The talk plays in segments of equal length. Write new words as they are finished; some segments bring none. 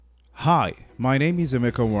Hi, my name is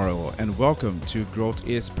Emeka Warrell and welcome to Growth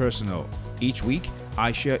is Personal. Each week,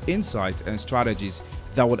 I share insights and strategies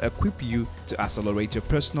that will equip you to accelerate your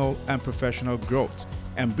personal and professional growth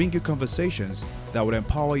and bring you conversations that will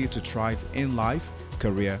empower you to thrive in life,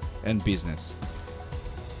 career, and business.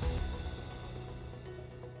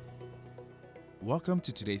 Welcome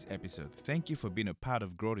to today's episode. Thank you for being a part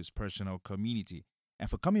of Growth is Personal community and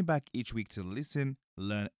for coming back each week to listen,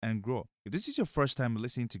 learn, and grow. If this is your first time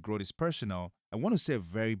listening to Growth is Personal, I want to say a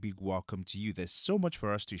very big welcome to you. There's so much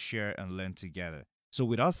for us to share and learn together. So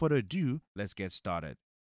without further ado, let's get started.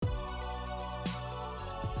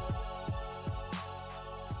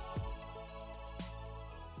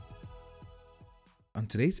 On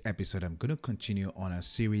today's episode, I'm going to continue on a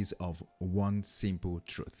series of one simple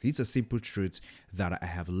truth. These are simple truths that I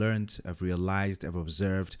have learned, I've realized, I've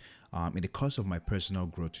observed in the course of my personal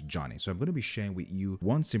growth journey. So I'm going to be sharing with you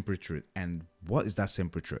one simple truth. And what is that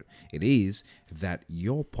simple truth? It is that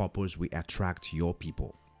your purpose will attract your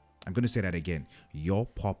people. I'm going to say that again. Your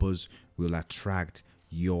purpose will attract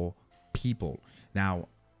your people. Now,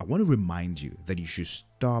 I want to remind you that you should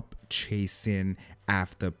stop chasing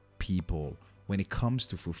after people. When it comes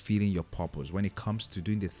to fulfilling your purpose, when it comes to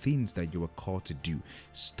doing the things that you were called to do,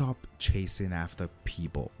 stop chasing after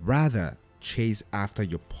people. Rather, chase after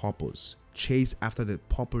your purpose. Chase after the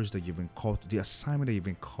purpose that you've been called to, the assignment that you've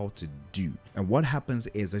been called to do. And what happens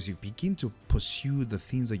is, as you begin to pursue the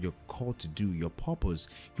things that you're called to do, your purpose,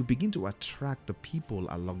 you begin to attract the people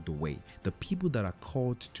along the way, the people that are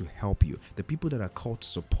called to help you, the people that are called to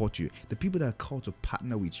support you, the people that are called to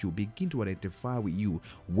partner with you, begin to identify with you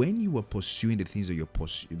when you are pursuing the things that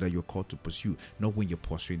you're called to pursue, not when you're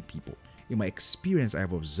pursuing people. In my experience,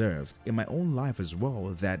 I've observed in my own life as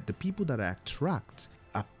well that the people that I attract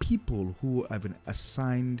are people who have been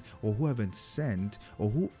assigned or who have been sent or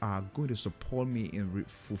who are going to support me in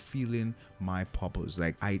fulfilling my purpose.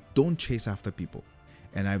 Like, I don't chase after people.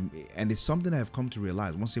 And it's something I've come to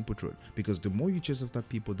realize, one simple truth, because the more you chase after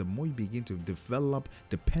people, the more you begin to develop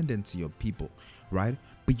dependency on people, right?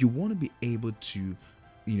 But you want to be able to,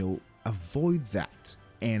 avoid that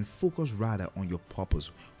and focus rather on your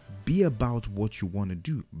purpose. Be about what you want to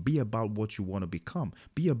do. Be about what you want to become.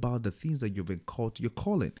 Be about the things that you've been called to your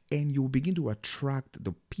calling. And you'll begin to attract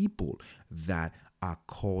the people that are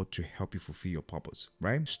called to help you fulfill your purpose,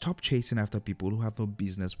 right? Stop chasing after people who have no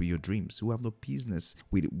business with your dreams, who have no business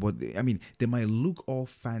with they might look all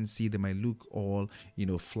fancy, they might look all,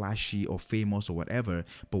 flashy or famous or whatever.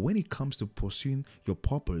 But when it comes to pursuing your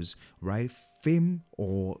purpose, right? Fame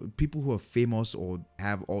or people who are famous or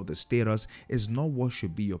have all the status is not what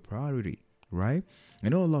should be your priority, right? I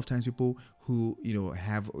know a lot of times people who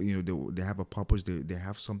have they have a purpose, they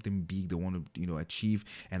have something big they want to achieve,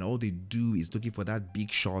 and all they do is looking for that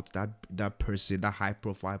big shot, that person, that high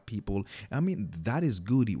profile people. I mean, that is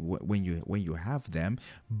good when you have them,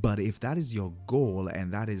 but if that is your goal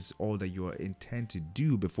and that is all that you intend to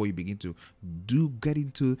do before you begin to get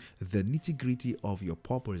into the nitty-gritty of your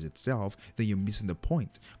purpose itself, then you're missing the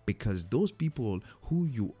point, because those people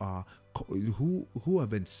who have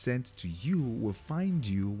been sent to you will find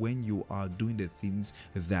you when you are doing the things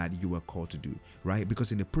that you are called to do, right?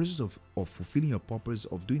 Because in the process of fulfilling your purpose,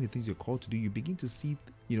 of doing the things you're called to do, you begin to see,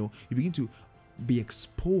 you begin to be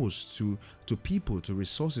exposed to people, to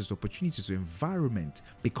resources, to opportunities, to environment,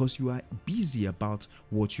 because you are busy about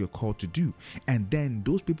what you're called to do. And then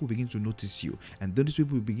those people begin to notice you, and then those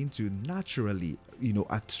people begin to naturally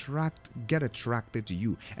get attracted to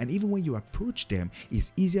you. And even when you approach them,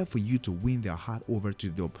 it's easier for you to win their heart over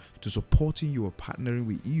to supporting you or partnering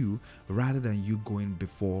with you, rather than you going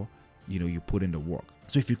before you put in the work.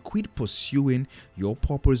 So if you quit pursuing your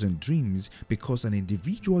purpose and dreams because an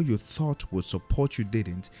individual you thought would support you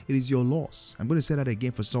didn't, it is your loss. I'm going to say that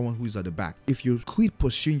again for someone who is at the back. If you quit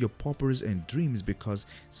pursuing your purpose and dreams because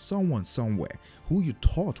someone somewhere who you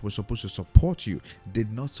thought was supposed to support you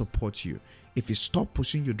did not support you, if you stop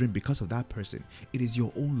pursuing your dream because of that person, it is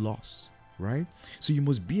your own loss. Right? So you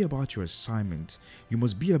must be about your assignment. You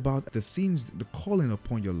must be about the things, the calling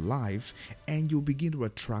upon your life, and you'll begin to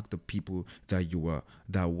attract the people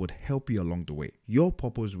that would help you along the way. Your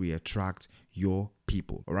purpose will attract your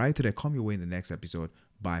people. All right? Till I come your way in the next episode.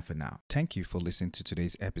 Bye for now. Thank you for listening to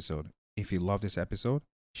today's episode. If you love this episode,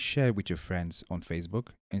 share it with your friends on Facebook,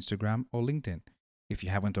 Instagram, or LinkedIn. If you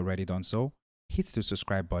haven't already done so, hit the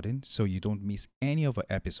subscribe button so you don't miss any of our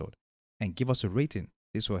episode, and give us a rating.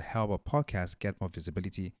 This will help our podcast get more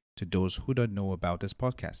visibility to those who don't know about this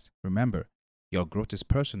podcast. Remember, your growth is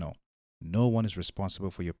personal. No one is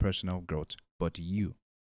responsible for your personal growth but you.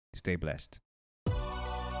 Stay blessed.